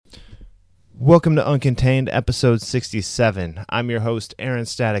Welcome to Uncontained, episode 67. I'm your host, Aaron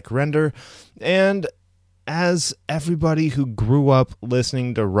Static Render, and as everybody who grew up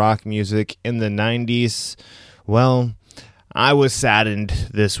listening to rock music in the 90s, well, I was saddened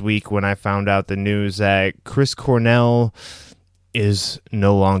this week when I found out the news that Chris Cornell is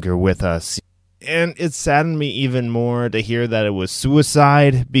no longer with us. And it saddened me even more to hear that it was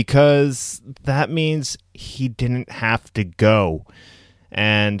suicide, because that means he didn't have to go.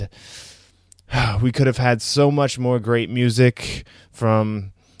 And we could have had so much more great music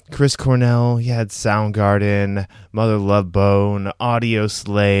from Chris Cornell. He had Soundgarden, Mother Love Bone, Audio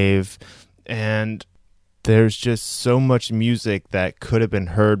Slave, and there's just so much music that could have been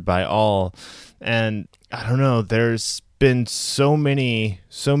heard by all. And I don't know, there's been so many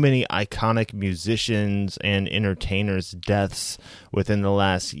iconic musicians and entertainers' deaths within the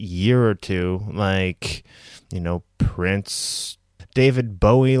last year or two, like, Prince, David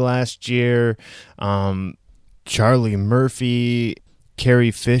Bowie last year, Charlie Murphy,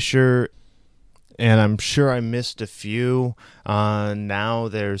 Carrie Fisher, and I'm sure I missed a few. Now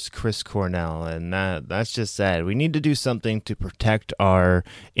there's Chris Cornell, and that's just sad. We need to do something to protect our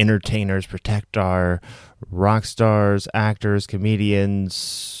entertainers, protect our rock stars, actors,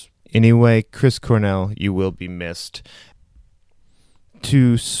 comedians. Anyway, Chris Cornell, you will be missed.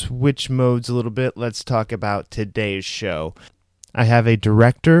 To switch modes a little bit, let's talk about today's show. I have a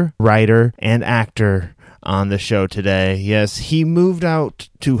director, writer, and actor on the show today. Yes, he moved out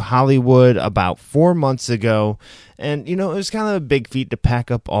to Hollywood about 4 months ago, and it was kind of a big feat to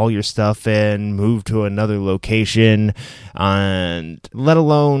pack up all your stuff and move to another location, and let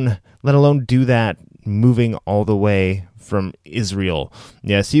alone do that moving all the way from Israel.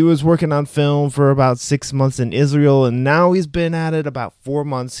 Yes, he was working on film for about 6 months in Israel, and now he's been at it about 4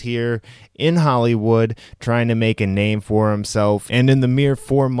 months here in Hollywood, trying to make a name for himself. And in the mere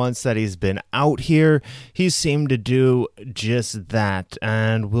 4 months that he's been out here, he's seemed to do just that,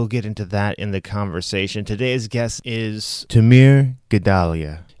 and we'll get into that in the conversation. Today's guest is Tamir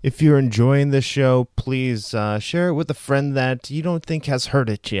Gedalia. If you're enjoying this show, please share it with a friend that you don't think has heard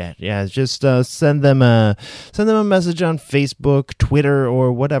it yet. Yeah, just send them a message on Facebook, Twitter,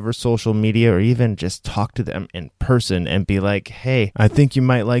 or whatever social media, or even just talk to them in person and be like, hey, I think you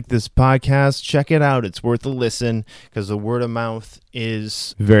might like this podcast. Check it out. It's worth a listen, because the word of mouth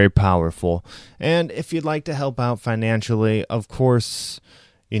is very powerful. And if you'd like to help out financially, of course,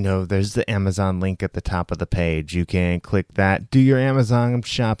 there's the Amazon link at the top of the page. You can click that, do your Amazon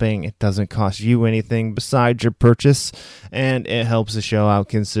shopping. It doesn't cost you anything besides your purchase, and it helps the show out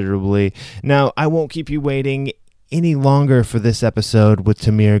considerably. Now, I won't keep you waiting any longer for this episode with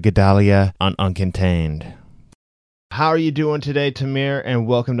Tamir Gedalia on Uncontained. How are you doing today, Tamir, and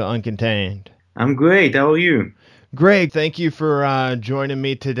welcome to Uncontained? I'm great. How are you? Great. Thank you for joining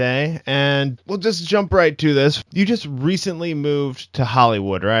me today. And we'll just jump right to this. You just recently moved to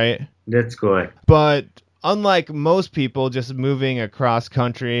Hollywood, right? That's correct. But unlike most people just moving across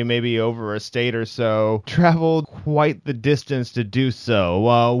country, maybe over a state or so, traveled quite the distance to do so.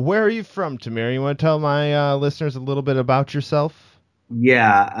 Where are you from, Tamir? You want to tell my listeners a little bit about yourself?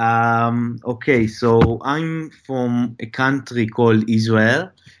 Yeah. Okay. So I'm from a country called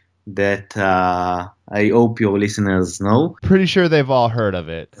Israel that I hope your listeners know. Pretty sure they've all heard of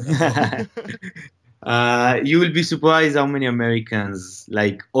it. You will be surprised how many Americans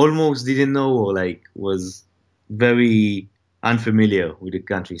almost didn't know, or was very unfamiliar with the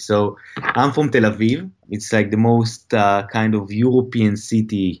country. So I'm from Tel Aviv. It's the most kind of European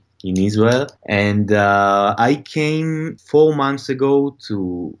city in Israel. And I came 4 months ago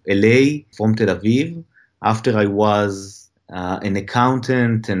to LA from Tel Aviv after I was an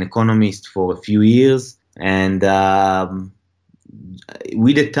accountant and economist for a few years. And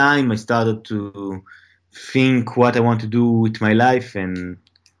with the time, I started to think what I want to do with my life. And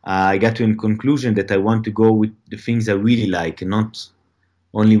I got to a conclusion that I want to go with the things I really like, and not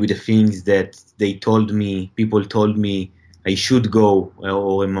only with the things that people told me I should go,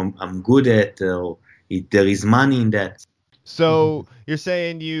 or I'm good at, or there is money in that. So you're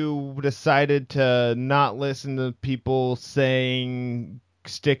saying you decided to not listen to people saying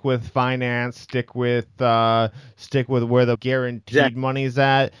stick with finance, stick with where the guaranteed money's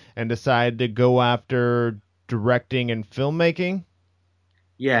at, and decide to go after directing and filmmaking?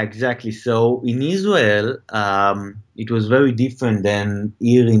 Yeah, exactly. So in Israel, it was very different than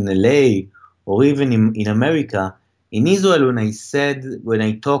here in LA or even in America. In Israel, when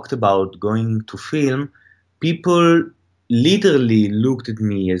I talked about going to film, people literally looked at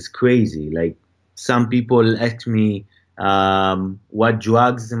me as crazy. Some people asked me, what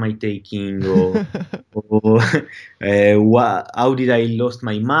drugs am I taking, or how did I lost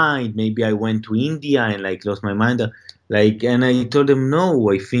my mind? Maybe I went to India and like lost my mind. Like, and I told them,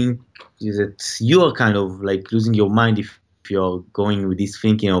 no, I think that you are kind of like losing your mind if you're going with this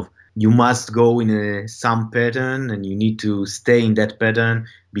thinking of you must go in some pattern and you need to stay in that pattern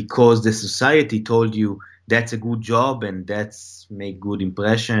because the society told you that's a good job and that's make good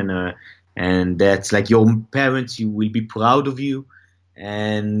impression, and that's like your parents, you will be proud of you.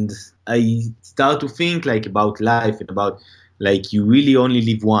 And I start to think like about life and about like you really only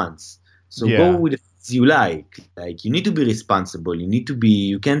live once, so go Yeah. with the things you like you need to be responsible, you need to be,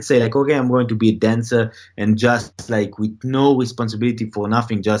 you can't say like, okay, I'm going to be a dancer and just like with no responsibility for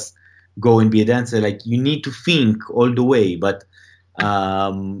nothing, just go and be a dancer. Like you need to think all the way,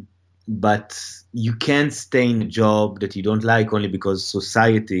 um but you can't stay in a job that you don't like only because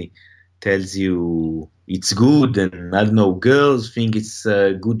society tells you it's good, and I don't know, girls think it's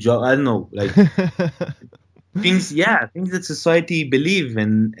a good job. I don't know, like things, yeah, things that society believe,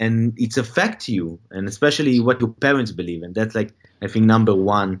 and it's affect you, and especially what your parents believe, and that's like I think number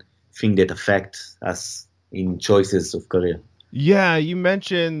one thing that affects us in choices of career. Yeah, you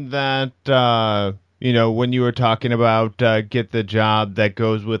mentioned that when you were talking about get the job that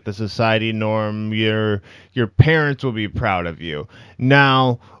goes with the society norm, your parents will be proud of you.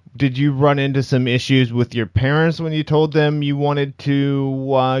 Now, did you run into some issues with your parents when you told them you wanted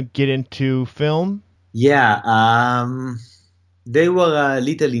to get into film? Yeah, they were a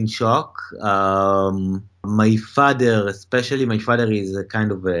little in shock. My father, especially my father, is a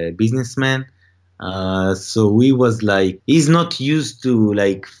kind of a businessman. So he was like, he's not used to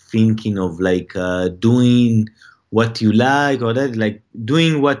like thinking of like doing what you like or that, like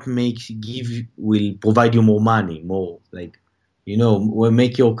doing what makes give will provide you more money, more like, will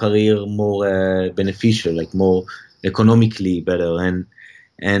make your career more beneficial, like more economically better,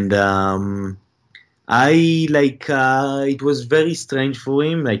 and I like it was very strange for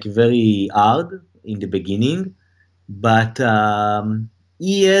him, like very hard in the beginning, but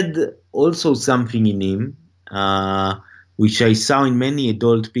he had also something in him, which I saw in many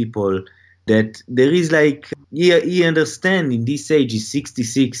adult people, that there is like he understand in this age, he's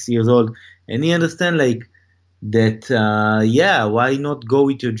 66 years old, and he understand like that yeah, why not go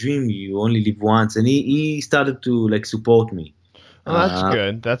with your dream, you only live once, and he started to like support me. Oh, that's uh,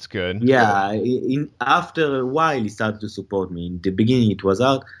 good. That's good. yeah, after a while he started to support me. In the beginning it was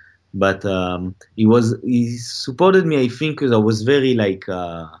hard, but he supported me. I think because I was very like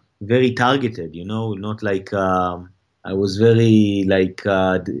very targeted, not like I was very like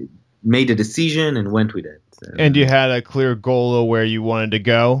made a decision and went with it. And you had a clear goal of where you wanted to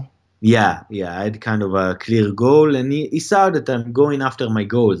go? Yeah, I had kind of a clear goal, and he saw that I'm going after my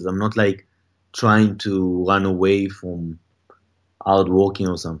goals. I'm not like trying to run away from hard working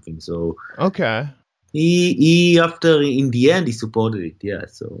or something. So Okay. he after in the end he supported it. Yeah,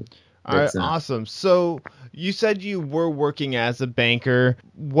 so All right, that's awesome. So you said you were working as a banker.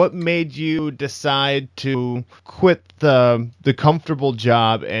 What made you decide to quit the comfortable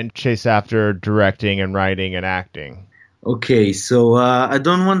job and chase after directing and writing and acting? okay. So I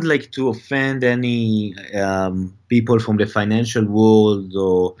don't want like to offend any people from the financial world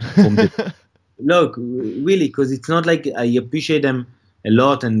or from the look, really, because it's not like I appreciate them a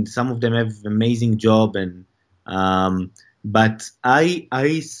lot, and some of them have amazing job, and um, but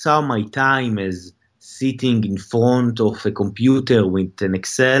I saw my time as sitting in front of a computer with an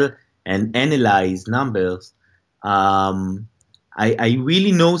Excel and analyze numbers. Um, I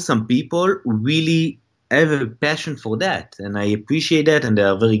really know some people who really have a passion for that, and I appreciate that, and they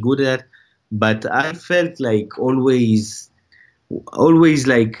are very good at it. But I felt like always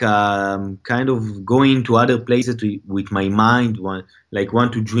like kind of going to other places with my mind, want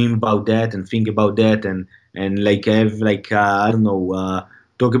to dream about that and think about that, and like have like I don't know,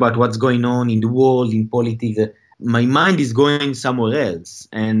 talk about what's going on in the world, in politics. My mind is going somewhere else,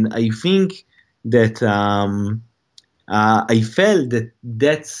 and I think that I felt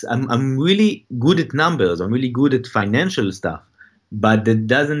that I'm really good at numbers, I'm really good at financial stuff, but that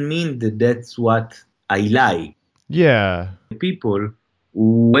doesn't mean that that's what I like. Yeah. People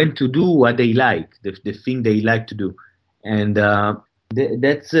who went to do what they like, the thing they like to do. And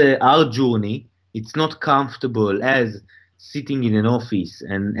that's our journey. It's not comfortable as sitting in an office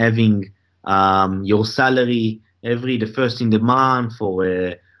and having your salary every the first in the month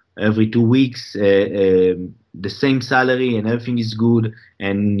or every 2 weeks, the same salary, and everything is good,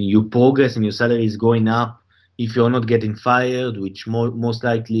 and you progress and your salary is going up if you're not getting fired, which most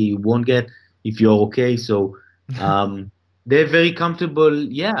likely you won't get if you're okay. So they're very comfortable,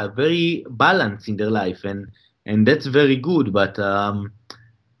 yeah, very balanced in their life, and that's very good. But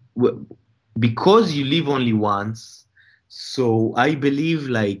because you live only once, so I believe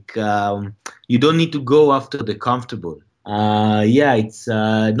like you don't need to go after the comfortable. Yeah, it's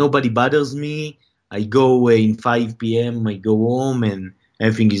nobody bothers me. I go in 5 p.m. I go home and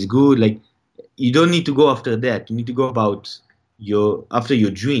everything is good. Like you don't need to go after that. You need to go about your after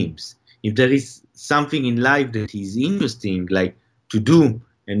your dreams. If there is something in life that is interesting, like to do,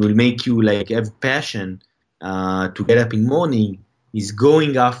 and will make you like have passion to get up in morning, is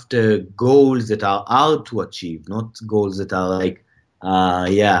going after goals that are hard to achieve, not goals that are like,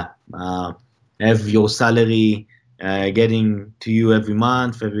 yeah, have your salary getting to you every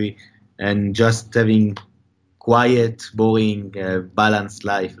month, and just having quiet, boring, balanced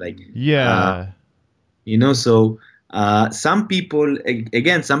life. Like, Yeah. so some people,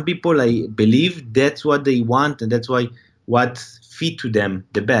 again, some people I believe that's what they want and that's why what fit to them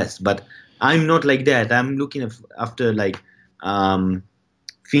the best. But I'm not like that. I'm looking after like um,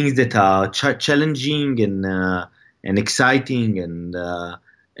 things that are challenging and exciting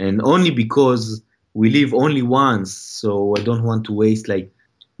and only because we live only once, so I don't want to waste like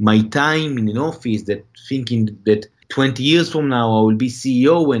my time in an office that thinking that 20 years from now I will be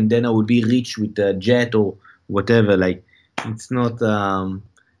CEO and then I will be rich with a jet or whatever. Like it's not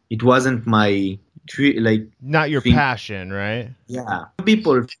it wasn't my like Not your thing. passion, right? Yeah,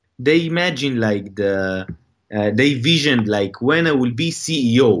 people they imagine like they visioned like when I will be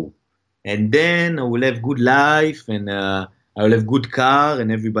CEO, and then I will have good life and I will have good car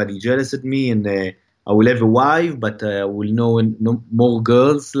and everybody jealous at me and I will have a wife, but I will know no more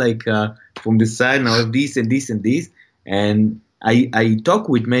girls like from the side. And I have this and this and this, and I talk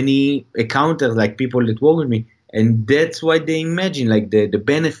with many accountants like people that work with me, and that's what they imagine like the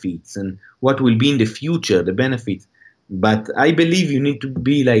benefits and what will be in the future, the benefits. But I believe you need to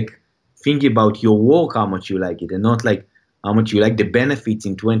be like thinking about your work, how much you like it, and not like how much you like the benefits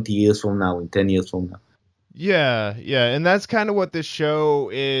in 20 years from now, in 10 years from now. Yeah, yeah, and that's kind of what this show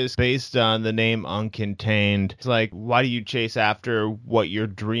is based on, the name Uncontained. It's like, why do you chase after what your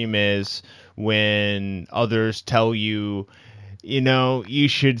dream is when others tell you, you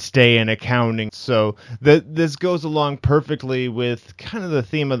should stay in accounting? So this goes along perfectly with kind of the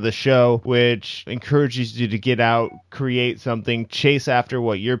theme of the show, which encourages you to get out, create something, chase after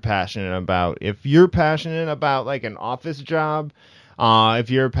what you're passionate about. If you're passionate about like an office job, if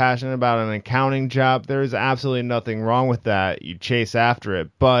you're passionate about an accounting job, there's absolutely nothing wrong with that. You chase after it.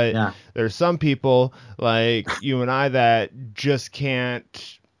 But Yeah. there's some people like you and I that just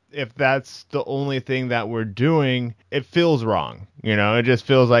can't. If that's the only thing that we're doing, it feels wrong. It just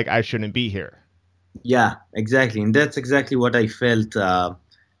feels like I shouldn't be here. Yeah, exactly. And that's exactly what I felt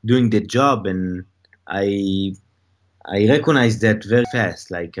doing the job. And I I recognized that very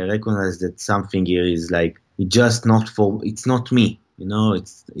fast. Like I recognized that something here is like it's not me.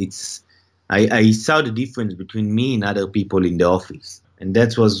 I saw the difference between me and other people in the office. And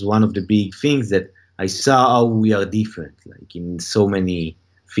that was one of the big things that I saw how we are different, like in so many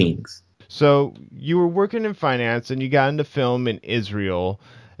things. So you were working in finance and you got into film in Israel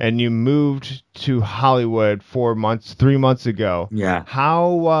and you moved to Hollywood 4 months, 3 months ago. Yeah. How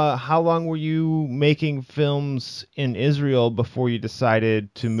long were you making films in Israel before you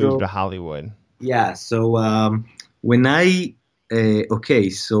decided to move So to Hollywood? yeah. So when I okay,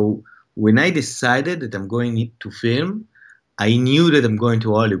 so when I decided that I'm going to film, I knew that I'm going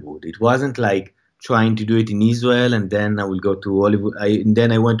to Hollywood. It wasn't like trying to do it in Israel and then I will go to Hollywood. And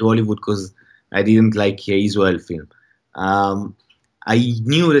then I went to Hollywood because I didn't like Israel film. Um, I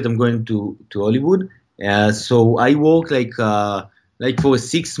knew that I'm going to Hollywood, so I worked like for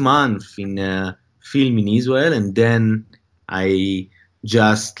 6 months in film in Israel, and then I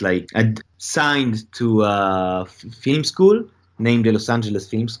just like I signed to a film school named the Los Angeles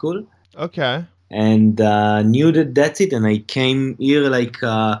Film School, Okay. and knew that that's it. And I came here like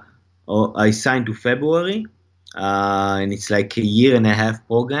I signed to February, and it's like a year and a half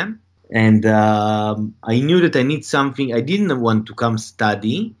program. And I knew that I need something. I didn't want to come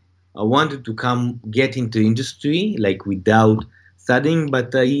study. I wanted to come get into industry like without studying,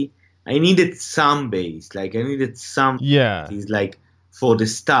 but I needed some base. Like I needed some Yeah. is like for the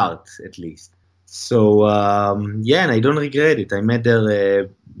start at least. So yeah, and I don't regret it. I met there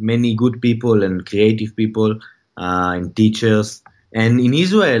many good people and creative people and teachers. And in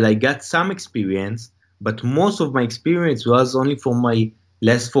Israel, I got some experience, but most of my experience was only for my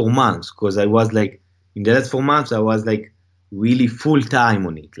last 4 months because I was like in the last 4 months I was like really full time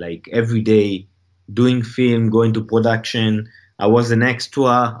on it, like every day doing film, going to production. I was an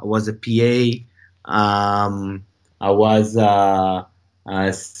extra. I was a PA. I was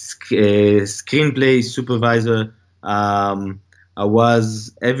screenplay supervisor. I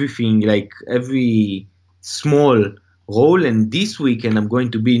was everything, like every small role. And this weekend, I'm going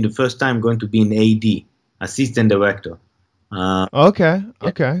to be in the first time going to be an AD, assistant director. Uh, Okay. yeah.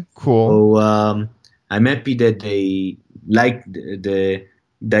 Okay. Cool. So I'm happy that they like the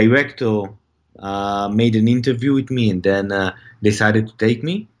director made an interview with me and then decided to take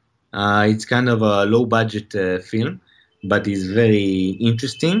me. It's kind of a low budget film, but it's very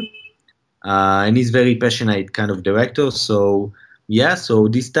interesting. And he's very passionate kind of director. So yeah, so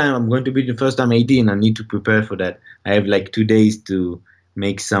this time I'm going to be the first time AD, and I need to prepare for that. I have like 2 days to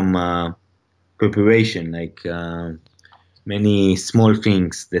make some preparation, like many small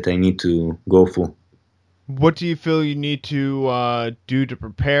things that I need to go through. What do you feel you need to do to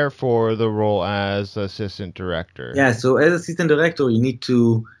prepare for the role as assistant director? Yeah, so as assistant director, you need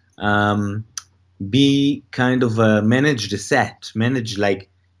to um, be kind of manage the set, manage like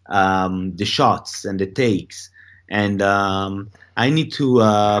the shots and the takes, and I need to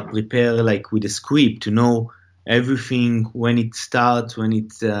prepare like with a script to know everything when it starts, when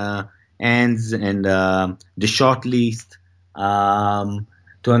it ends, and the shot list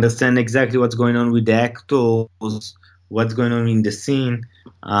to understand exactly what's going on with the actors, what's going on in the scene,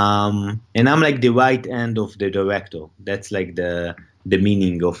 and I'm like the right hand of the director. That's like the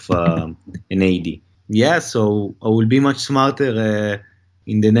meaning of an AD. Yeah, so I will be much smarter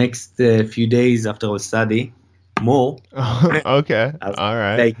in the next few days after I study more. Okay. I'll- All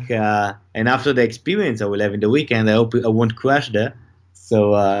right. like and after the experience I will have in the weekend, I hope I won't crash there.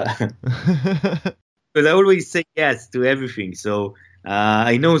 So because I always say yes to everything. So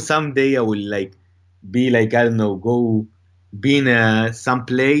I know someday I will like be like, I don't know, go be in some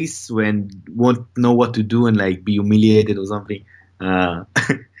place when won't know what to do and like be humiliated or something. Uh,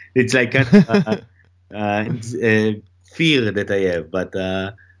 it's like kind of, fear that I have, but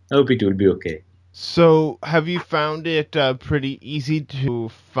I hope it will be okay. So, have you found it pretty easy to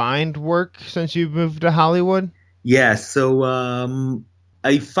find work since you've moved to Hollywood? Yeah, so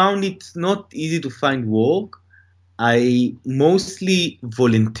I found it not easy to find work. I mostly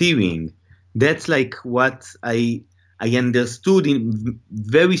volunteering. That's like what I understood in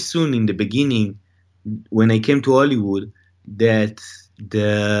very soon in the beginning when I came to Hollywood, that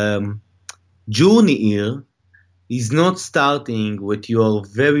the journey here is not starting with your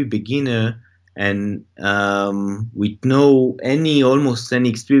very beginner and with no any almost any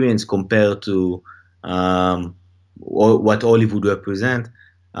experience compared to what Hollywood represent.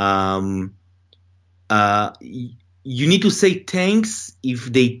 Um, you need to say thanks if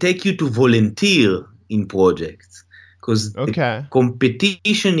they take you to volunteer in projects, because the Okay.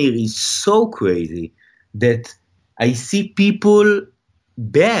 competition here is so crazy that I see people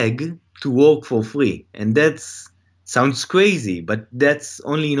beg to work for free, and that's sounds crazy, but that's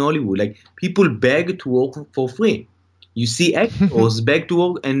only in Hollywood. Like people beg to work for free. You see actors beg to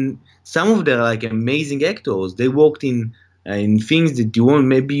work, and some of them are like amazing actors. They worked in things that you won't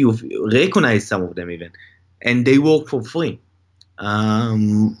maybe you recognize some of them even, and they work for free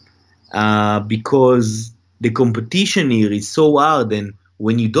um, because the competition here is so hard. And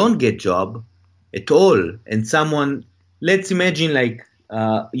when you don't get job at all, and someone, let's imagine like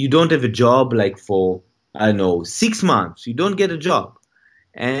you don't have a job like for I don't know 6 months, you don't get a job,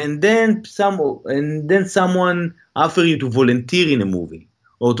 and then someone offer you to volunteer in a movie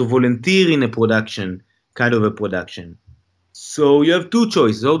or to volunteer in a production, kind of a production. So you have two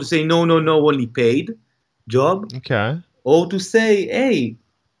choices: or to say no, no, no, only paid job, Okay. or to say, hey,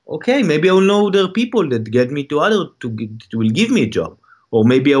 okay, maybe I will know other people that get me to other to will give me a job, or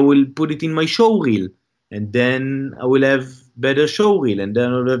maybe I will put it in my show reel, and then I will have better show reel, and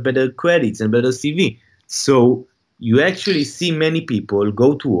then I'll have better credits and better CV. So you actually see many people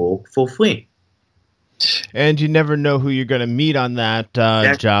go to work for free. And you never know who you're going to meet on that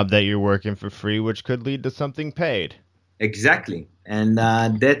That job that you're working for free, which could lead to something paid. exactly, and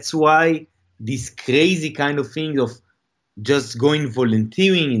that's why this crazy kind of thing of just going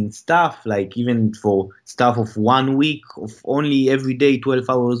volunteering and stuff, like even for stuff of 1 week of only every day 12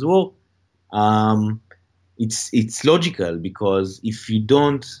 hours work, um, it's logical, because if you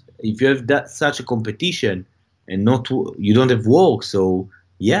have that such a competition and not you don't have work, so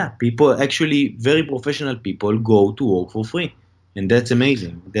yeah, people actually very professional people go to work for free, and that's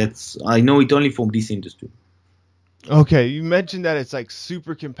amazing. That's I know it only from this industry. Okay, you mentioned that it's like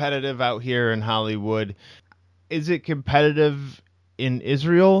super competitive out here in Hollywood. Is it competitive in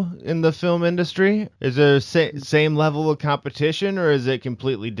Israel in the film industry? Is there same level of competition or is it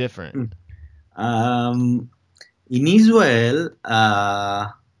completely different? Um, in Israel,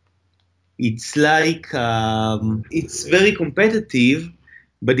 it's like it's very competitive,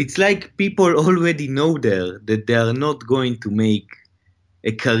 but it's like people already know there that they are not going to make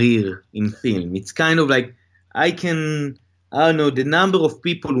a career in film. It's kind of like I can, I don't know, the number of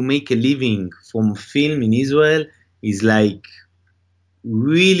people who make a living from film in Israel is like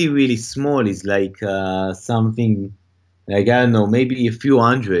really, really small. It's like something like, I don't know, maybe a few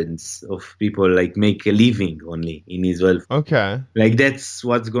hundreds of people like make a living only in Israel. Okay. Like that's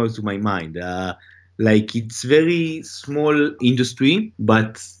what's going to my mind. Like it's very small industry,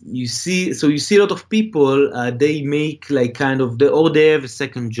 but you see a lot of people. They make like kind of or they have a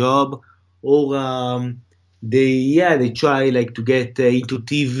second job, or they try like to get into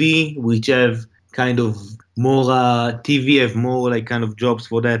TV, which have kind of more TV have more like kind of jobs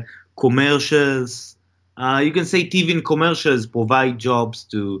for that. Commercials. You can say TV and commercials provide jobs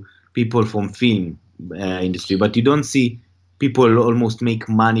to people from film industry, but you don't see people almost make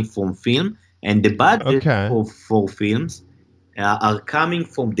money from film, and the budget Okay. for films are coming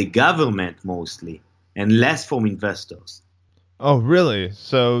from the government mostly and less from investors. Oh, really?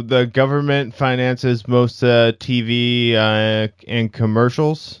 So the government finances most TV and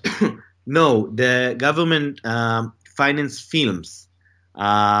commercials? No, the government finance films.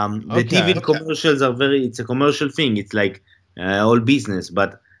 The TV Okay. commercials are it's a commercial thing. It's like all business,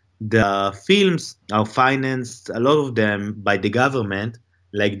 but the films are financed, a lot of them, by the government,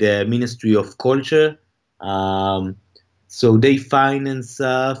 like the Ministry of Culture. Um, so they finance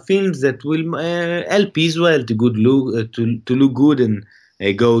films that will help Israel to good look to look good and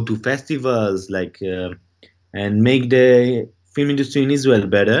go to festivals and make the film industry in Israel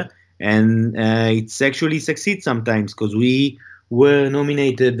better. And it's actually succeeds sometimes because we were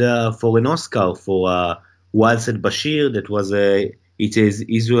nominated for an Oscar for Walsat Bashir. That was it is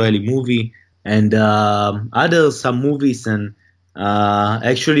Israeli movie, and other some movies. And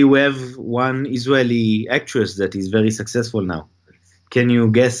actually, we have one Israeli actress that is very successful now. Can you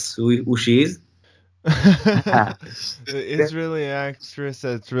guess who she is? The Israeli actress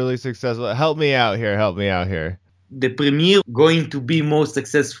that's really successful. Help me out here. Help me out here. The premiere going to be most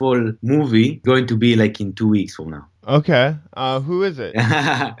successful movie going to be like in 2 weeks from now. Okay. Who is it?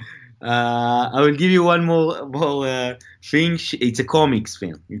 I will give you one more thing. It's a comics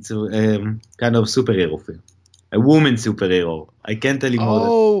film. It's a kind of superhero film. A woman superhero. I can't tell you more.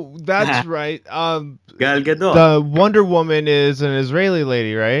 Oh, that's right. Gal Gadot. The Wonder Woman is an Israeli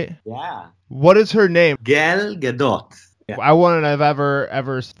lady, right? Yeah. What is her name? Gal Gadot. Yeah. I wouldn't have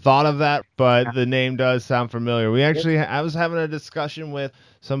ever thought of that, but the name does sound familiar. I was having a discussion with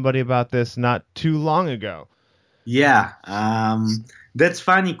somebody about this not too long ago. Yeah, that's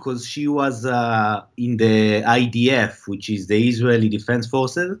funny because she was in the IDF, which is the Israeli Defense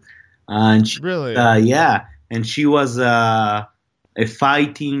Forces, and Really? Yeah, and she was a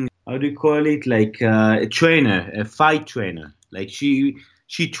fighting, how do you call it, like a trainer, a fight trainer. Like she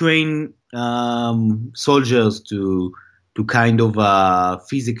trained soldiers to kind of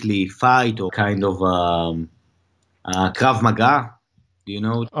physically fight, or kind of Krav Maga. Do you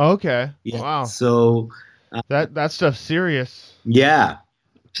know? Oh, okay. Yeah. Wow. So that stuff's serious. yeah,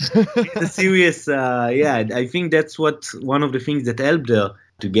 it's a serious. Yeah, I think that's one of the things that helped her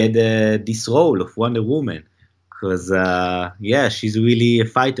to get this role of Wonder Woman, because yeah, she's really a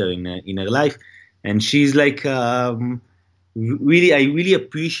fighter in her life, and she's like really. I really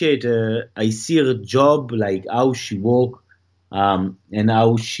appreciate her. I see her job, like how she work, and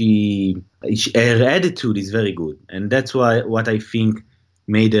how her attitude is very good, and that's what I think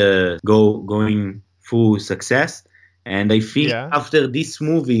made her going through success. And I think after this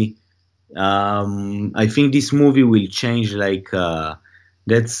movie, I think this movie will change. Like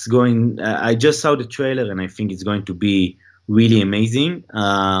that's going. I just saw the trailer, and I think it's going to be really amazing.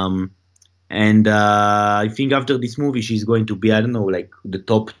 And I think after this movie, she's going to be, I don't know, like the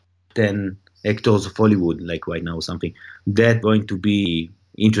top 10 actors of Hollywood, like right now or something. That's going to be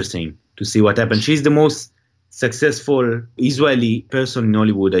interesting to see what happens. She's the most successful Israeli person in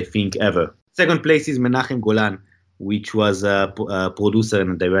Hollywood, I think, ever. Second place is Menachem Golan, which was a producer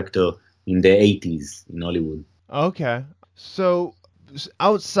and a director in the 80s in Hollywood. Okay. So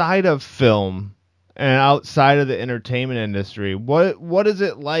outside of film and outside of the entertainment industry, what is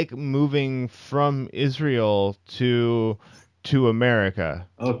it like moving from Israel to America?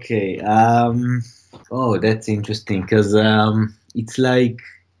 Okay. Oh, that's interesting, because it's like,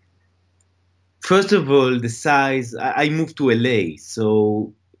 first of all, the size. I moved to LA,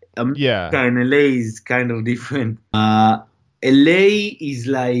 so America and LA is kind of different. LA is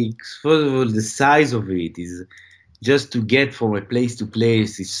like, first of all, the size of it is just to get from a place to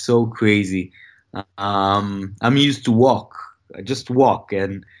place is so crazy. I'm used to walk. I just walk,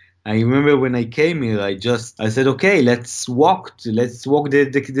 and I remember when I came here, I said, okay, let's walk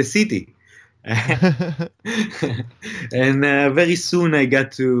the city. And very soon I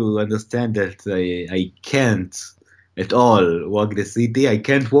got to understand that I can't at all walk the city. I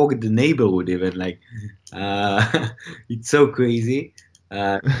can't walk the neighborhood even. Like, it's so crazy.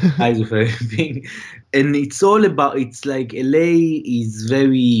 Eyes of everything, and it's all about. It's like LA is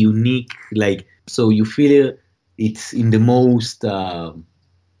very unique. Like, so you feel it's in the most. I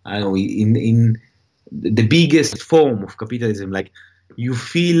don't know, in the biggest form of capitalism. Like, you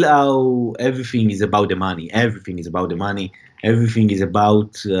feel how everything is about the money. Everything is about the money. Everything is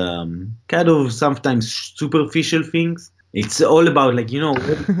about kind of sometimes superficial things. It's all about, like,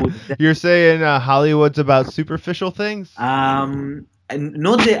 You're saying Hollywood's about superficial things? and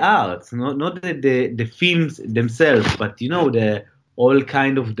not the arts, not the films themselves, but the all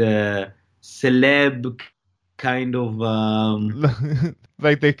kind of the celeb kind of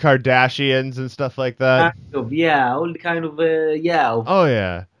Like the Kardashians and stuff like that? yeah, all kind of of Oh,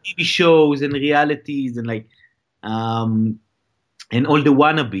 yeah. TV shows and realities, and like um and all the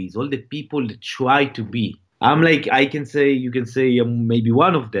wannabes, all the people that try to be. I'm like, I can say, you can say I'm maybe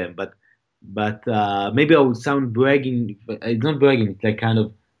one of them, but maybe I would sound bragging. But it's not bragging. It's like kind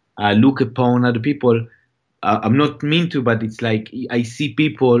of look upon other people. I'm not mean to, but it's like I see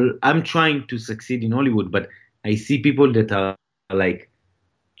people. I'm trying to succeed in Hollywood, but I see people that are like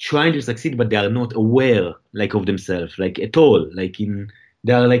trying to succeed, but they are not aware like of themselves, like at all. They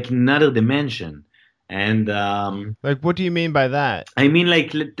are like in another dimension. And Like, what do you mean by that? I mean,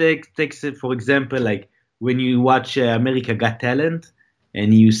 like, take for example, like when you watch America Got Talent,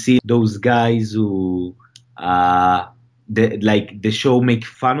 and you see those guys who, the show make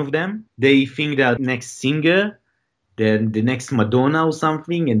fun of them. They think they're next singer, then the next Madonna or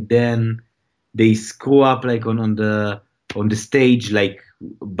something, and then they screw up like on the stage, like,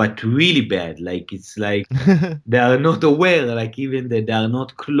 but really bad. Like, it's like they are not aware, like, even that they are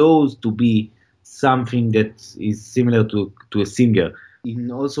not close to be something that is similar to a singer.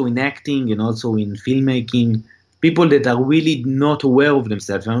 Also in acting and also in filmmaking, people that are really not aware of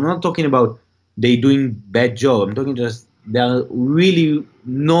themselves. I'm not talking about they doing bad job. I'm talking just they are really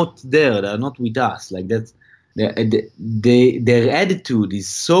not there. They are not with us. Like, that's their attitude is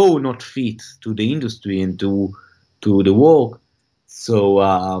so not fit to the industry and to the work. So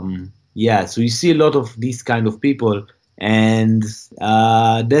yeah, so you see a lot of these kind of people, and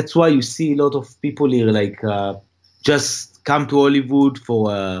that's why you see a lot of people here, like, just come to Hollywood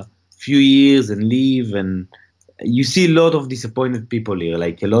for a few years and leave, and you see a lot of disappointed people here,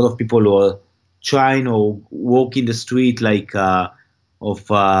 like a lot of people who are trying or walk in the street like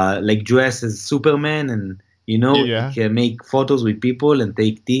like dress as Superman, and Yeah. like, make photos with people and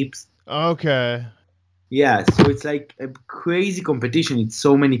take tips. Okay. Yeah, so it's like a crazy competition. It's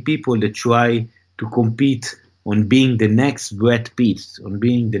so many people that try to compete on being the next Brad Pitt, on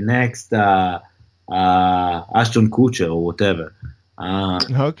being the next Ashton Kutcher or whatever.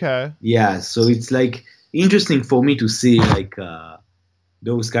 Okay. Yeah, so it's like interesting for me to see like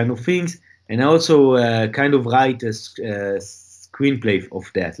those kind of things, and I also kind of write a screenplay of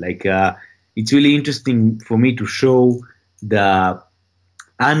that. Like, it's really interesting for me to show the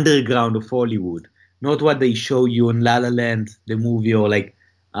underground of Hollywood, not what they show you in La La Land, the movie, or like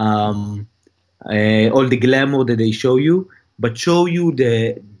um, all the glamour that they show you, but show you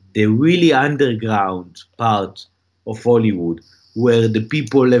the really underground part of Hollywood, where the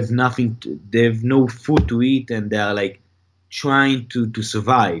people have nothing, they have no food to eat, and they are like trying to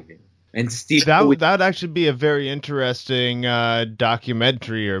survive, and still That would actually be a very interesting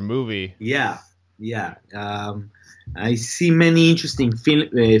documentary or movie. yeah, yeah. I see many interesting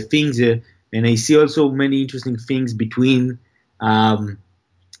things, and I see also many interesting things between um,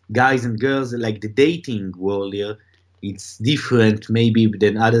 guys and girls. Like the dating world here, it's different maybe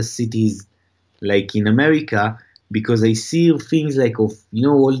than other cities, like in America, because I see things like of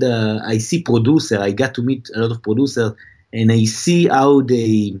all the I see producer. I got to meet a lot of producers, and I see how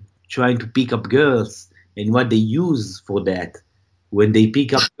they trying to pick up girls and what they use for that when they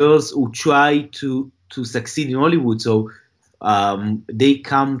pick up girls who try to succeed in Hollywood. So they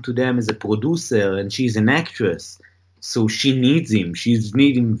come to them as a producer, and she's an actress, so she needs him. She's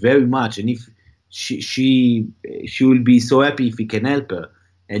need him very much, and if she will be so happy if he can help her,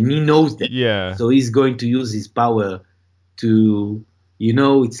 and he knows that. Yeah. So he's going to use his power to,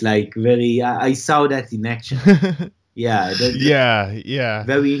 it's like very. I saw that in action. Yeah, that's Yeah.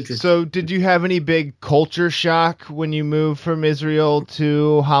 very interesting. So, did you have any big culture shock when you moved from Israel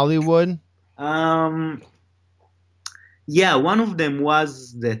to Hollywood? Um, yeah, one of them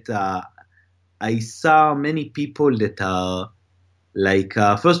was that I saw many people that are Like,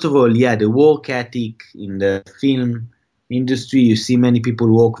 first of all, yeah, the work ethic in the film industry, you see many people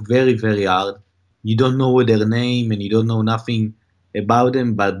work very, very hard. You don't know their name and you don't know nothing about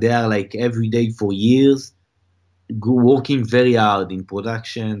them, but they are like every day for years working very hard in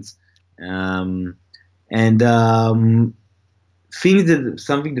productions. Um, and think that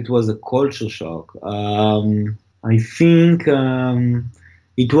something that was a culture shock. I think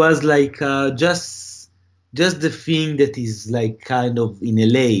it was like just the thing that is like kind of in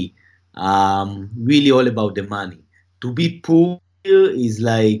LA, really all about the money. To be poor is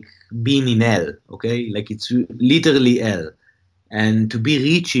like being in hell, okay? Like it's literally hell, and to be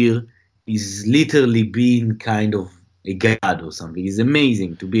rich here is literally being kind of a god or something. It's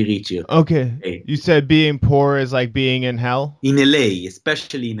amazing to be rich here. Okay. Eh, You said being poor is like being in hell in LA,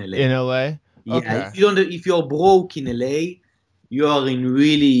 especially in LA. in LA? Yeah, Okay. if you're broke in LA, you are in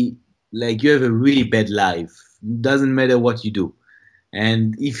really like you have a really bad life. Doesn't matter what you do.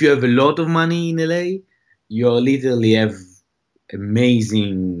 And if you have a lot of money in LA, you literally have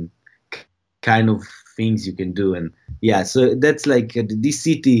amazing kind of things you can do. And yeah, so that's like this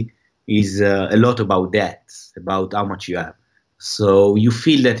city is a lot about that, about how much you have. So you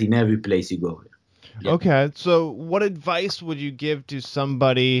feel that in every place you go. Yeah. Okay. So, what advice would you give to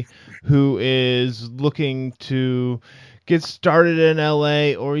somebody who is looking to get started in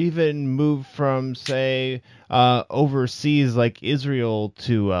LA or even move from, say, overseas like Israel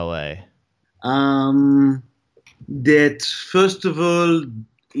to LA? Um, that first of all,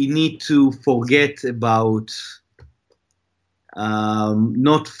 you need to forget about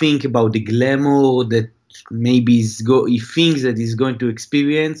not think about the glamour that maybe he thinks that he's going to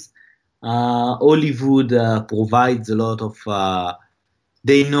experience. Hollywood provides a lot of.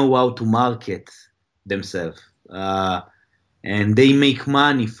 They know how to market themselves, and they make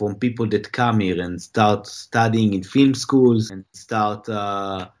money from people that come here and start studying in film schools and start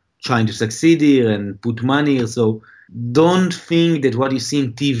trying to succeed here and put money here. So don't think that what you see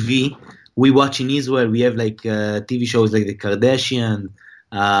in TV, we watch in Israel. We have like TV shows like the Kardashian,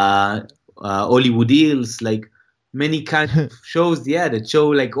 uh, Hollywood Hills, like many kind of shows. Yeah, that show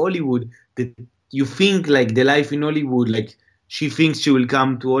like Hollywood. That you think like the life in Hollywood, like she thinks she will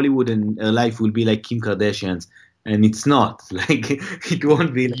come to Hollywood and her life will be like Kim Kardashian's, and it's not. Like it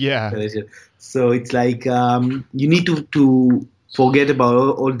won't be like Yeah. Kim Kardashian. So it's like you need to forget about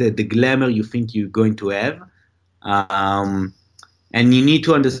all the glamour you think you're going to have. Um, and you need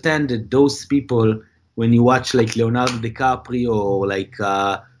to understand that those people, when you watch like Leonardo DiCaprio or like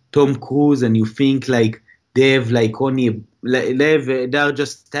Tom Cruise, and you think like they have like only they're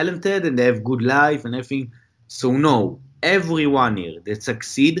just talented and they have good life and everything. So no, everyone here that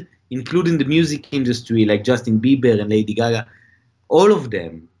succeed, including the music industry, like Justin Bieber and Lady Gaga, all of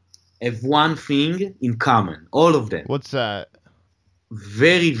them have one thing in common. All of them, What's that?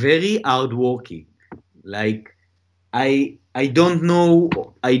 very very hardworking. Like I don't know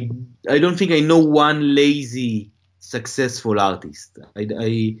I don't think I know one lazy successful artist.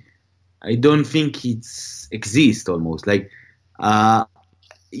 I don't think it's exists almost like uh,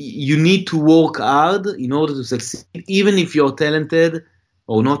 you need to work hard in order to succeed. Even if you're talented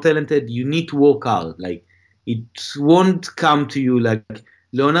or not talented, you need to work hard. Like it won't come to you. Like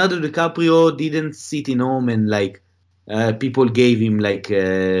Leonardo DiCaprio didn't sit in home and like people gave him like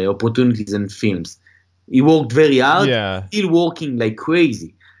opportunities in films. He worked very hard, Yeah. still working like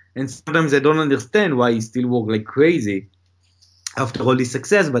crazy. And sometimes I don't understand why he still work like crazy after all this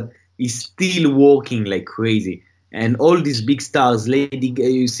success, but he's still working like crazy. And all these big stars,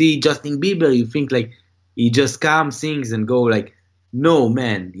 you see Justin Bieber, you think like he just comes, sings, and go. Like, no,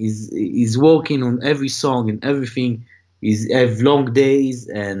 man, he's working on every song and everything. He's have long days,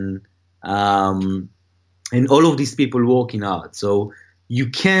 um, and all of these people working hard. So you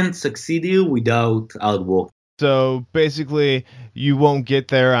can't succeed here without hard work. So basically, you won't get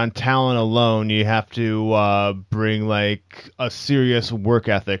there on talent alone. You have to bring like a serious work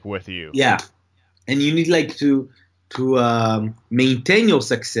ethic with you. Yeah, and you need like to maintain your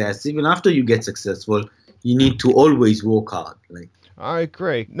success even after you get successful. You need to always work hard. Like, All right,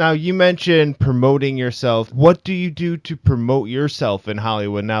 great. Now, you mentioned promoting yourself. What do you do to promote yourself in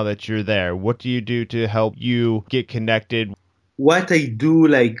Hollywood now that you're there? What do you do to help you get connected? what I do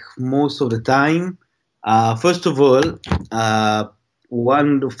like most of the time, first of all,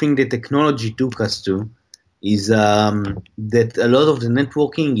 one thing that technology took us to is that a lot of the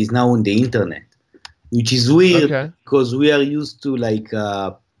networking is now on the internet, which is weird Okay. because we are used to like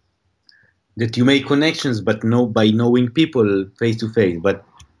that you make connections, but no by knowing people face to face. But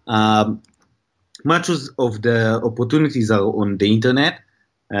um, much of the opportunities are on the internet.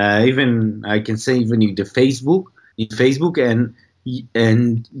 Even I can say even in Facebook, and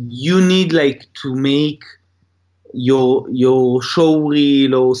and you need like to make your show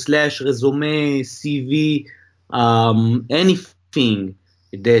reel or slash resume, CV, anything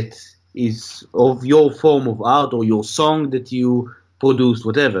that is of your form of art or your song that you produce,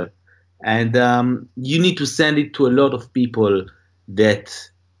 whatever. And you need to send it to a lot of people that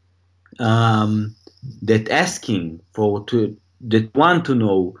um, that asking for to that want to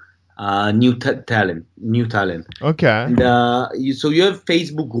know new talent. Okay. And so you have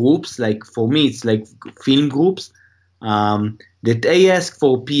Facebook groups. Like for me, it's like film groups that they ask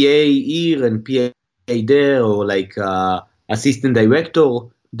for PA here and PA there, or like assistant director.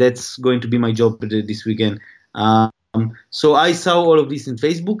 That's going to be my job this weekend. So I saw all of this in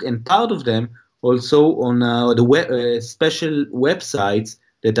Facebook, and part of them also on special websites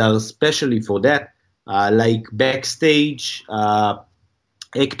that are specially for that, like Backstage,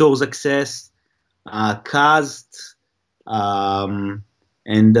 Actors Access, Cast, and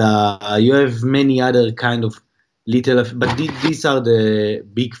you have many other kind of little, but these are the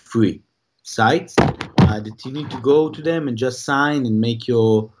big three sites that you need to go to them and just sign and make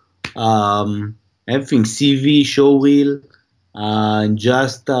your everything, CV, show reel, and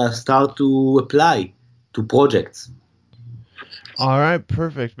just start to apply to projects. All right,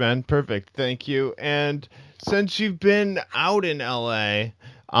 perfect, man. Perfect. Thank you. And since you've been out in LA,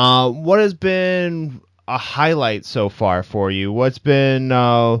 what has been a highlight so far for you? What's been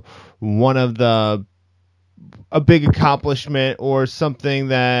one of a big accomplishment or something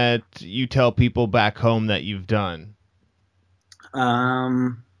that you tell people back home that you've done?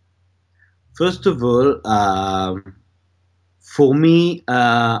 First of all, for me,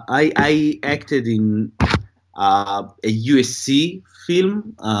 I acted in a USC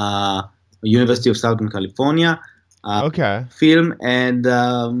film, University of Southern California Okay. film, and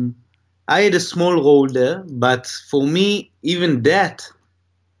I had a small role there. But for me, even that,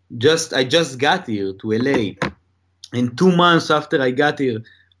 I just got here to LA, and 2 months after I got here,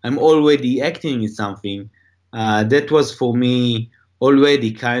 I'm already acting in something. That was for me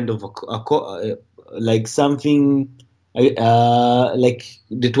already kind of like something like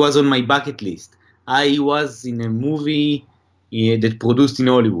that was on my bucket list. I was in a movie that produced in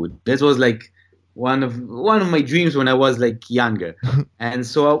Hollywood. That was like one of my dreams when I was like younger, and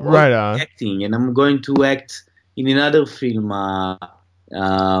so I was Right on. acting, and I'm going to act in another film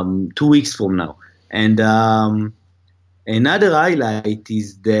 2 weeks from now. And another highlight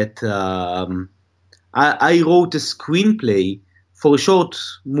is that I wrote a screenplay for a short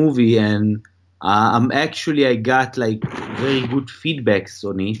movie, and I got like very good feedbacks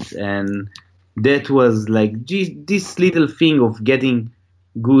on it, and that was like this little thing of getting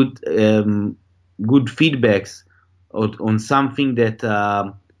good good feedbacks on something that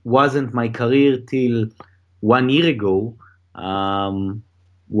wasn't my career till 1 year ago,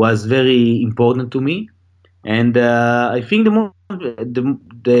 was very important to me. And I think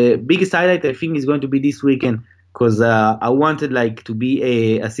the biggest highlight I think is going to be this weekend, because I wanted like to be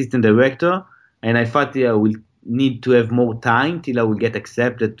a assistant director, and I thought I will need to have more time till I will get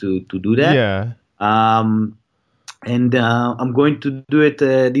accepted to do that. Yeah. And I'm going to do it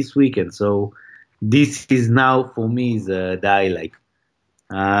this weekend. So this is now for me is the highlight.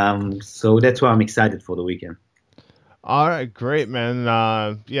 So that's why I'm excited for the weekend. All right, great, man.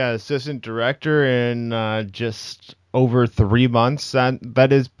 Yeah, assistant director in just over 3 months.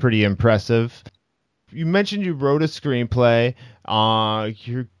 That is pretty impressive. You mentioned you wrote a screenplay.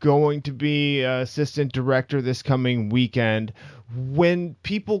 You're going to be assistant director this coming weekend. When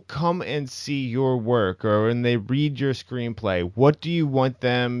people come and see your work or when they read your screenplay, what do you want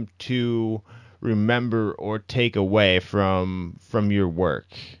them to remember or take away from your work?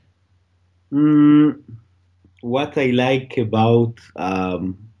 What I like about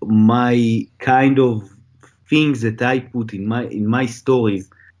my kind of things that I put in my stories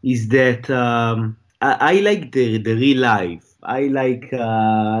is that I like the real life. I like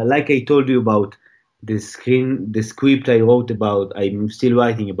I told you about the script I wrote about. I'm still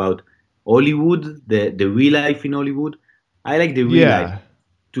writing about Hollywood, the real life in Hollywood. I like the real life Yeah.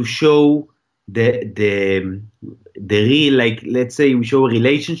 to show the real, like, let's say we show a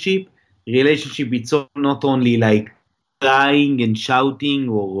relationship. It's not only like crying and shouting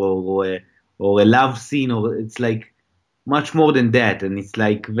or a love scene, or it's like much more than that, and it's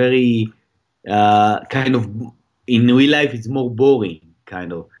like very kind of in real life it's more boring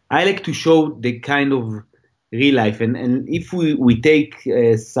kind of. I like to show the kind of real life, and if we take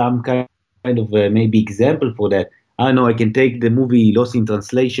some kind of maybe example for that, I don't know, I can take the movie Lost in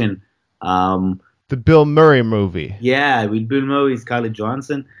Translation. The Bill Murray movie. Yeah, with Bill Murray, Scarlett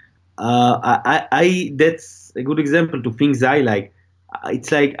Johansson. that's a good example to things I like.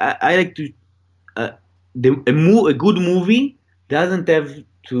 It's like I like to a good movie doesn't have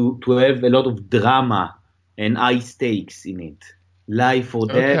to have a lot of drama and high stakes in it, life or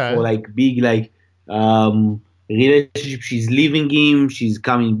death, or Okay. like big like relationship. She's leaving him, she's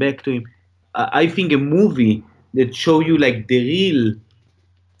coming back to him. I think a movie that show you like the real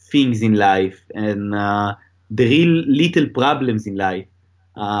things in life and the real little problems in life.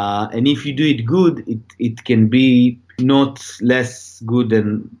 And if you do it good, it can be not less good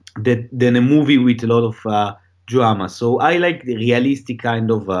than a movie with a lot of drama. So I like the realistic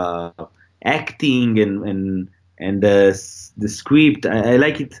kind of acting and the script. I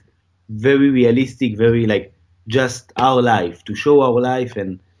like it very realistic, very like just our life to show our life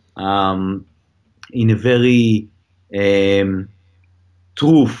and um, in a very um,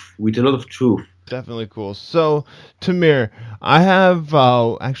 truth with a lot of truth. Definitely cool. So, Tamir, I have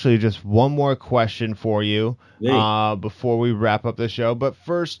actually just one more question for you Very. before we wrap up the show. But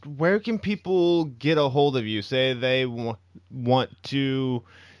first, where can people get a hold of you? Say they want to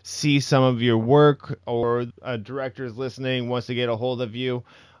see some of your work, or a director is listening wants to get a hold of you.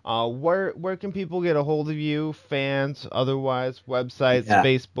 Where can people get a hold of you? Fans, otherwise, websites, Yeah.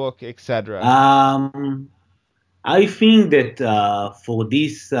 Facebook, etc. I think that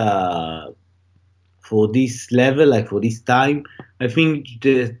for this level, like for this time, I think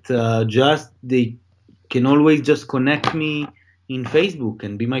that just they can always just connect me in Facebook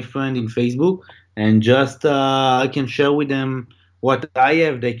and be my friend in Facebook, and just I can share with them what I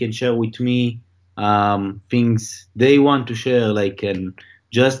have. They can share with me things they want to share, like and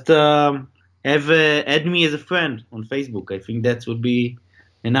just add me as a friend on Facebook. I think that would be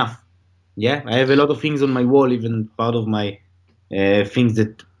enough. Yeah, I have a lot of things on my wall, even part of my things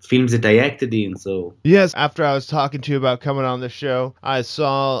that films that I acted in. So Yes, after I was talking to you about coming on the show, I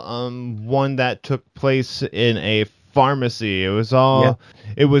saw one that took place in a pharmacy. yeah,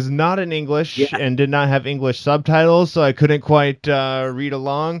 It was not in English yeah, and did not have English subtitles, so I couldn't quite read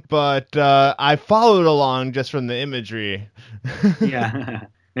along, but I followed along just from the imagery. yeah.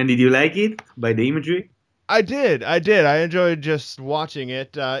 And did you like it by the imagery? I did. I did. I enjoyed just watching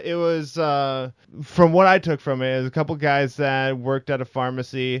it. It was, from what I took from it, a couple guys that worked at a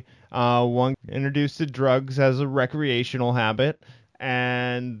pharmacy. One introduced to drugs as a recreational habit,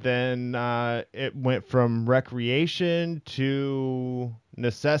 and then it went from recreation to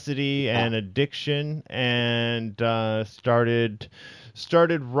necessity Yeah, and addiction, and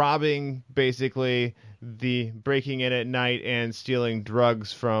started robbing, basically the breaking in at night and stealing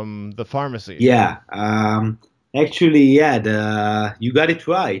drugs from the pharmacy. yeah. Actually, yeah. The you got it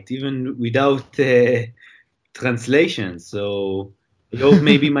right, even without translation. So I hope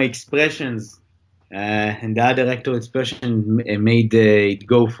maybe my expressions and the other actor expression made it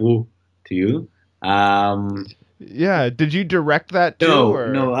go through to you. Um, Yeah, did you direct that too, No, no,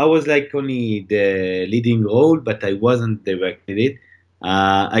 or? I was like only the leading role, but I wasn't directed it.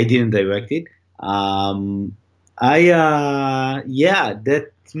 I didn't direct it. Yeah,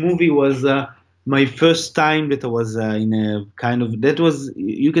 that movie was my first time that I was in a kind of that was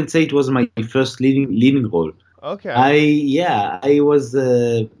you can say it was my first leading role. Okay. I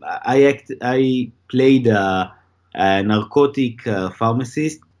played a narcotic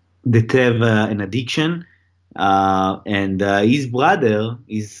pharmacist that have an addiction, and his brother,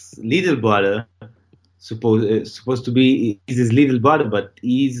 his little brother, supposed to be is his little brother, but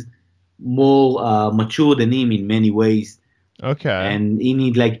he's more mature than him in many ways, Okay. and he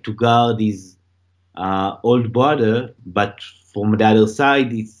need like to guard his old brother, but from the other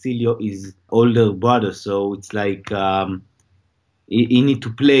side, it's still his older brother. So it's like he need to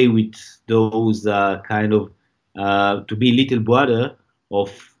play with those kind of to be little brother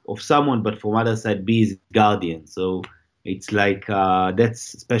of someone, but from other side be his guardian. So it's like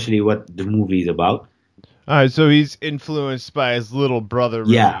that's especially what the movie is about. All right, so he's influenced by his little brother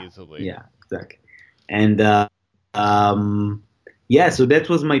really Yeah, easily. yeah, exactly. And um, yeah, so that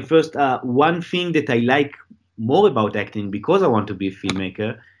was my first. One thing that I like more about acting because I want to be a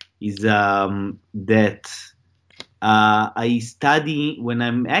filmmaker is that I study when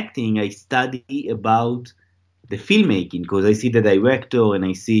I'm acting. I study about the filmmaking because I see the director and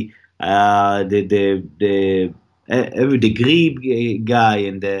I see the grip guy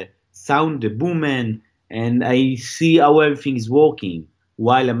and the sound, the boom man, and I see how everything is working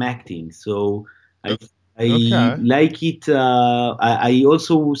while I'm acting. So I I Okay. like it. I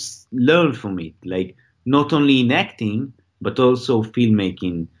also learn from it, like not only in acting but also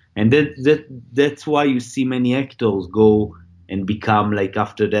filmmaking, and that's why you see many actors go and become like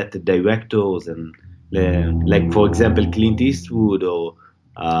after that the directors and like for example Clint Eastwood or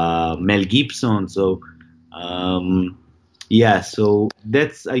Mel Gibson. So yeah, so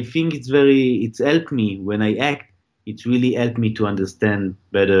that's I think it's helped me when I act. It's really helped me to understand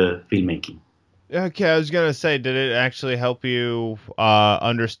better filmmaking. Okay, I was gonna say, did it actually help you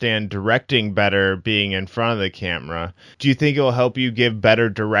understand directing better being in front of the camera? Do you think it will help you give better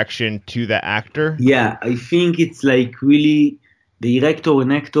direction to the actor? Yeah, I think it's like really the director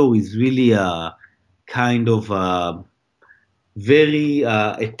and actor is really kind of very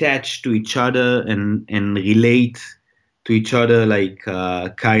attached to each other and relate to each other like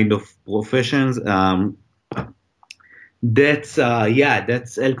kind of professions. That's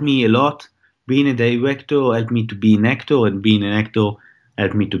helped me a lot. Being a director helped me to be an actor, and being an actor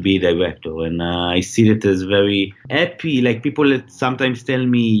helped me to be a director. And I see it as very happy. Like people that sometimes tell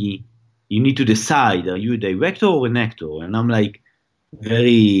me, you need to decide: are you a director or an actor? And I'm like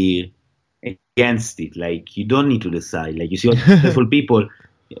very against it. Like you don't need to decide. Like you see all successful people.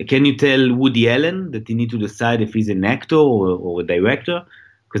 Can you tell Woody Allen that he need to decide if he's an actor or a director?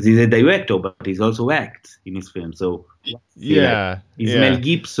 Because he's a director, but he's also acts in his film. So Yeah, he's Mel yeah.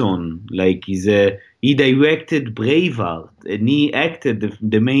 Gibson. Like he directed Braveheart and he acted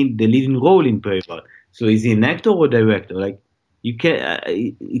the leading role in Braveheart. So is he an actor or director? Like you can.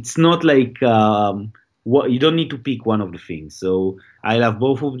 It's not like what you don't need to pick one of the things. So I love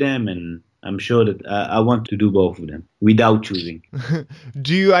both of them, and I'm sure that I want to do both of them without choosing.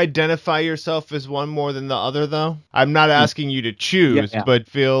 Do you identify yourself as one more than the other, though? I'm not asking you to Yeah, choose, yeah. but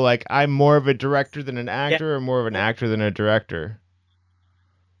feel like I'm more of a director than an Yeah. actor, or more of an actor than a director.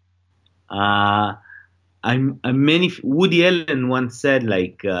 Uh, I'm many. Woody Allen once said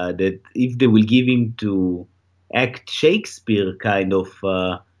like that if they will give him to act Shakespeare kind of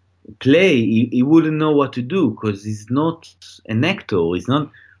play, he wouldn't know what to do because he's not an actor. He's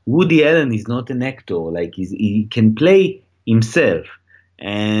not Woody Allen is not an actor. Like he can play himself,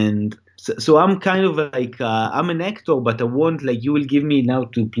 and so I'm kind of like I'm an actor, but I want like you will give me now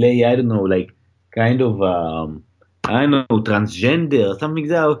to play. I don't know, like kind of I don't know transgender or something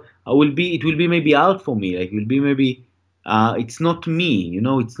that I will be. It will be maybe out for me. Like it will be maybe. It's not me, you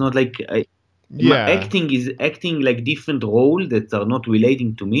know. It's not like my Yeah. acting is acting like different roles that are not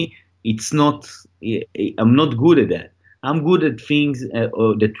relating to me. It's not. I'm not good at that. I'm good at things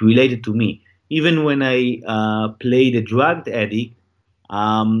that related to me. Even when I play the drug addict,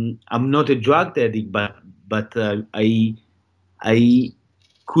 I'm not a drug addict, but I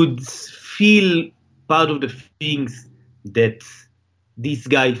could feel part of the things that this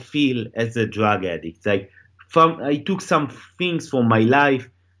guy feel as a drug addict. Like I took some things from my life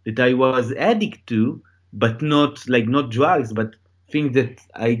that I was addict to, but not drugs, but things that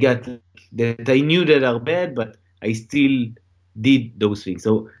I got that I knew that are bad, but I still did those things.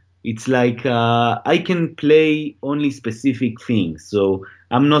 So it's like I can play only specific things. So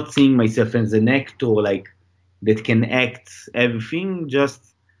I'm not seeing myself as an actor like that can act everything.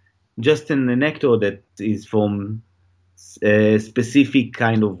 Just an actor that is from a specific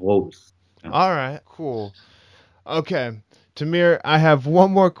kind of roles. All right, cool. Okay, Tamir, I have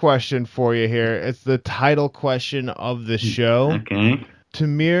one more question for you here. It's the title question of the show. Okay.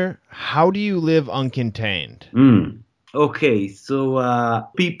 Tamir, how do you live uncontained? Okay, so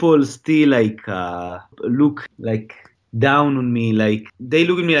people still like look like down on me, like they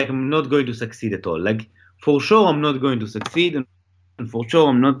look at me like I'm not going to succeed at all. Like for sure I'm not going to succeed, and for sure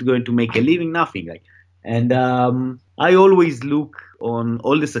I'm not going to make a living, nothing like. And I always look on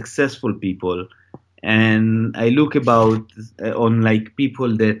all the successful people, and I look about on like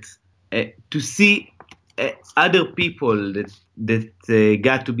people that to see other people that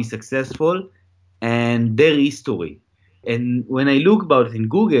got to be successful and their history. And when I look about it in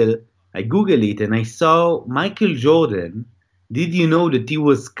Google, I Google it and I saw Michael Jordan. Did you know that he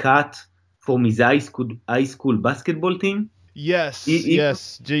was cut from his high school basketball team? Yes, He-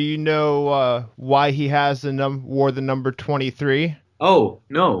 yes. Do you know why he has wore the number 23? oh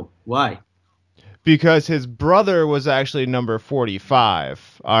no, why? Because his brother was actually number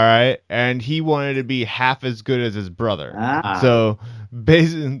 45, all right? And he wanted to be half as good as his brother. So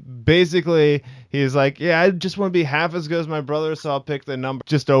basically, he's like, yeah, I just want to be half as good as my brother, so I'll pick the number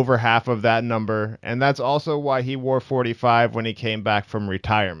just over half of that number. And that's also why he wore 45 when he came back from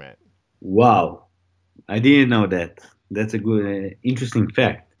retirement. Wow, I didn't know that. That's a good, interesting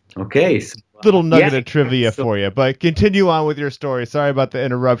fact. Okay, so, Little nugget of yeah, trivia so for you, but continue on with your story. Sorry about the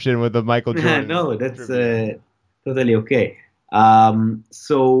interruption with the Michael Jordan. no, that's trivia. totally okay.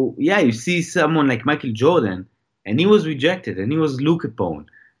 So yeah, you see someone like Michael Jordan, and he was rejected, and he was looked upon.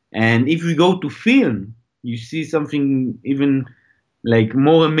 And if we go to film, you see something even like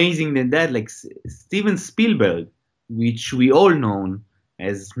more amazing than that, like Steven Spielberg, which we all know,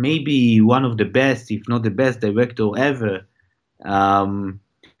 as maybe one of the best, if not the best director ever.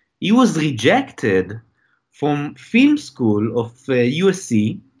 He was rejected from film school of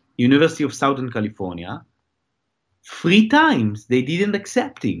USC, University of Southern California, 3 times. They didn't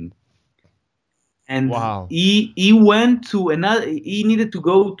accept him. And Wow. he went to another. He needed to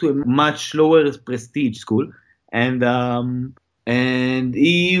go to a much lower prestige school, and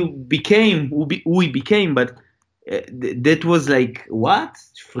he became who he became. But that was like what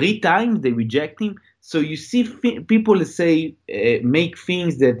 3 times they reject him. So you see, people say make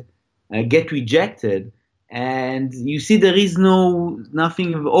things that get rejected, and you see there is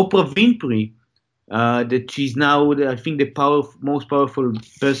nothing. Oprah Winfrey, that she's now, I think, the most powerful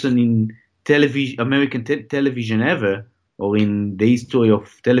person in television, American television ever, or in the history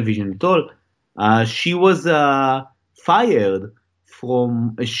of television at all. She was fired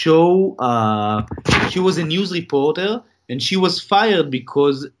from a show. She was a news reporter, and she was fired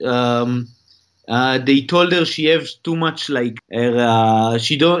because they told her she has too much, like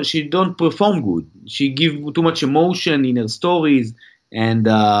she don't perform good. She give too much emotion in her stories, and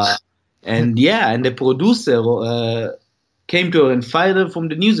and the producer came to her and fired her from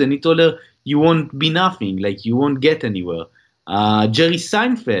the news, and he told her, "You won't be nothing. Like you won't get anywhere." Jerry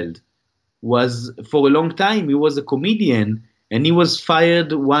Seinfeld was, for a long time, he was a comedian, and he was fired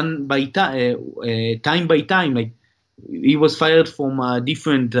time by time. Like he was fired from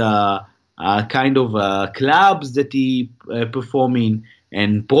different kind of clubs that he performed in,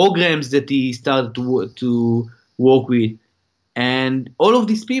 and programs that he started to work with. And all of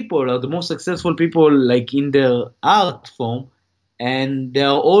these people are the most successful people, like in their art form, and they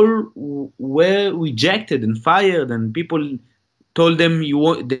are all were rejected and fired, and people told them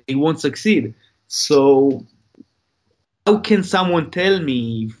they won't succeed. So how can someone tell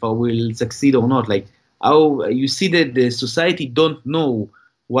me if I will succeed or not? Like how you see that the society don't know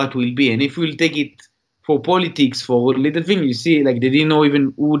what will be, and if we'll take it for politics, for little thing, you see, like they didn't know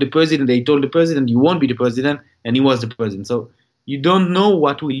even who the president. They told the president, "You won't be the president," and he was the president. So you don't know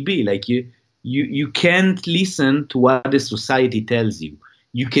what will be. Like you can't listen to what the society tells you.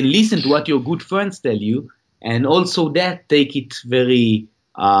 You can listen to what your good friends tell you, and also that take it very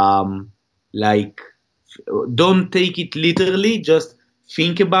like don't take it literally. Just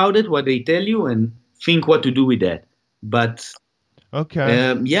think about it, what they tell you, and think what to do with that. But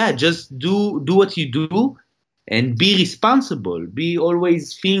Okay. yeah, just do what you do, and be responsible. Be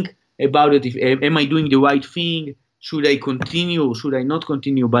always think about it. If am I doing the right thing? Should I continue or should I not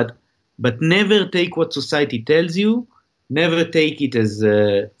continue? But never take what society tells you. Never take it as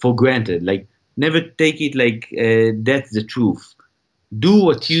for granted. Like never take it like that's the truth. Do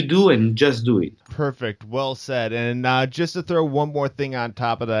what you do and just do it. Perfect. Well said. And just to throw one more thing on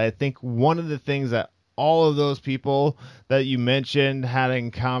top of that, I think one of the things that all of those people that you mentioned had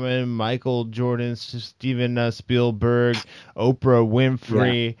in common, Michael Jordan, Steven Spielberg, Oprah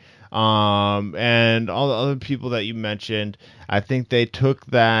Winfrey, and all the other people that you mentioned, I think they took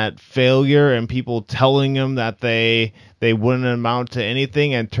that failure and people telling them that they wouldn't amount to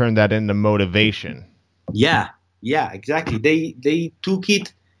anything and turned that into motivation. Yeah, yeah, exactly. They took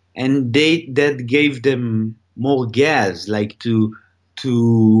it, and that gave them more gas, like to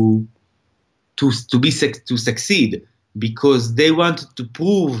to succeed, because they wanted to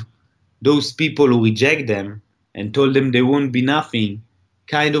prove those people who reject them and told them they won't be nothing,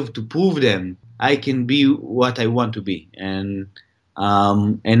 kind of to prove them I can be what I want to be. And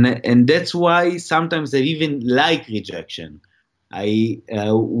that's why sometimes I even like rejection. I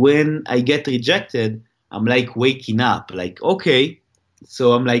When I get rejected, I'm like waking up, like okay.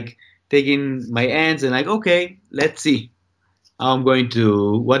 So I'm like taking my hands and like okay, let's see what I'm going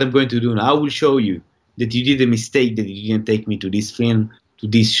to do now. I will show you that you did a mistake, that you didn't take me to this film, to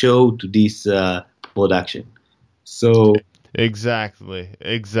this show, to this production. So Exactly.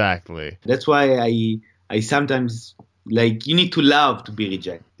 that's why I sometimes, like, you need to love to be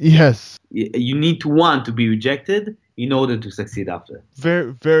rejected. Yes. You need to want to be rejected in order to succeed after.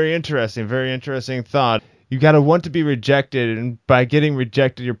 Very interesting. Very interesting thought. You got to want to be rejected, and by getting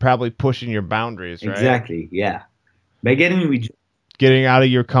rejected, you're probably pushing your boundaries, right? Exactly. Yeah. By getting rejected. Getting out of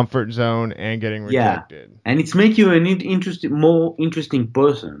your comfort zone and getting Yeah, rejected. and it's make you an more interesting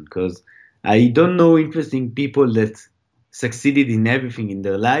person, because I don't know interesting people that succeeded in everything in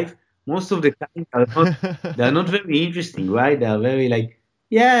their life. Most of the time, they are not very interesting, right? They are very like,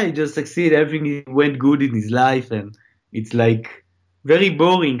 yeah, he just succeeded, everything went good in his life, and it's like very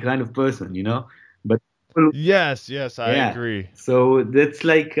boring kind of person, you know. But people, Yes, I yeah. agree. So that's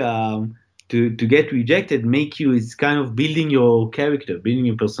like to get rejected make you, it's kind of building your character, building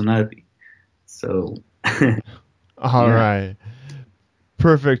your personality. So All yeah. right.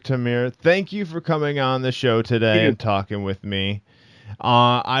 Perfect, Tamir. Thank you for coming on the show today and talking with me.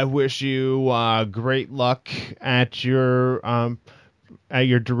 I wish you great luck at your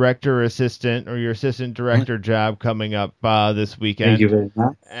director assistant or your assistant director job coming up this weekend. Thank you very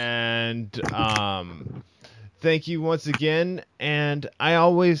much. And thank you once again. And I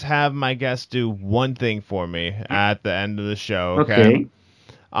always have my guests do one thing for me at the end of the show. Okay.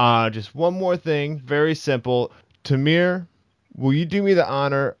 Just one more thing. Very simple. Tamir, will you do me the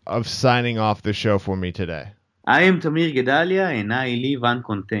honor of signing off the show for me today? I am Tamir Gedalia, and I live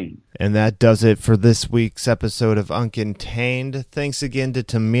uncontained. And that does it for this week's episode of Uncontained. Thanks again to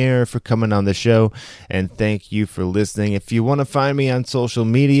Tamir for coming on the show, and thank you for listening. If you want to find me on social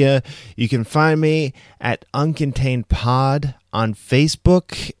media, you can find me at Uncontained Pod on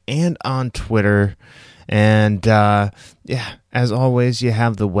Facebook and on Twitter. And as always, you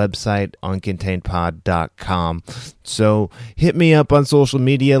have the website uncontainedpod.com. So hit me up on social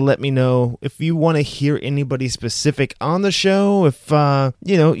media. Let me know if you want to hear anybody specific on the show. If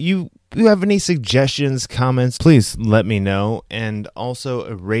you have any suggestions, comments, please let me know. And also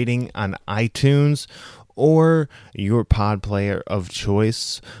a rating on iTunes or your pod player of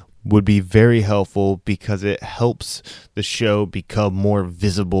choice would be very helpful because it helps the show become more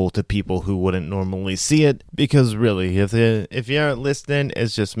visible to people who wouldn't normally see it. Because really, if you aren't listening,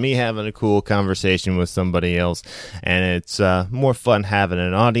 it's just me having a cool conversation with somebody else, and it's more fun having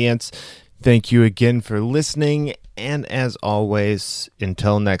an audience. Thank you again for listening, and as always,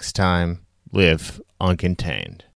 until next time, live uncontained.